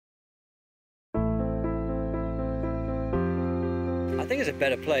think as a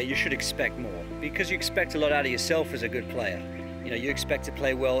better player, you should expect more, because you expect a lot out of yourself as a good player. You know, you expect to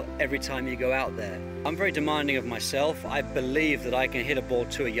play well every time you go out there. I'm very demanding of myself. I believe that I can hit a ball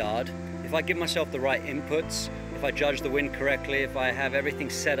to a yard. If I give myself the right inputs, if I judge the wind correctly, if I have everything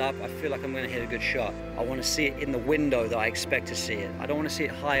set up, I feel like I'm going to hit a good shot. I want to see it in the window that I expect to see it. I don't want to see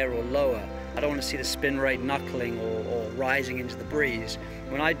it higher or lower. I don't want to see the spin rate knuckling or rising into the breeze.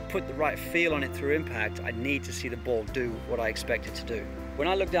 When I put the right feel on it through impact, I need to see the ball do what I expect it to do. When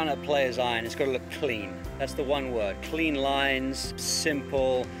I look down at a player's iron, it's got to look clean. That's the one word. Clean lines,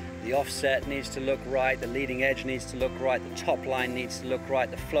 simple. The offset needs to look right, the leading edge needs to look right, the top line needs to look right,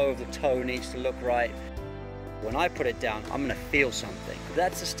 the flow of the toe needs to look right. When I put it down, I'm going to feel something.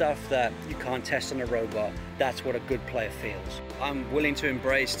 That's the stuff that you can't test on a robot. That's what a good player feels. I'm willing to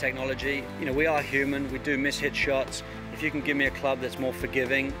embrace technology. You know, we are human, we do miss-hit shots. If you can give me a club that's more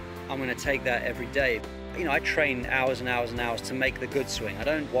forgiving, I'm going to take that every day. You know, I train hours and hours and hours to make the good swing. I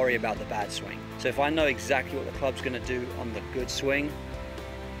don't worry about the bad swing. So if I know exactly what the club's going to do on the good swing,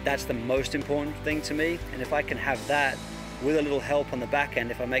 that's the most important thing to me. And if I can have that with a little help on the back end,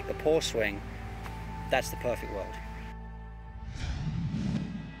 if I make the poor swing, that's the perfect world.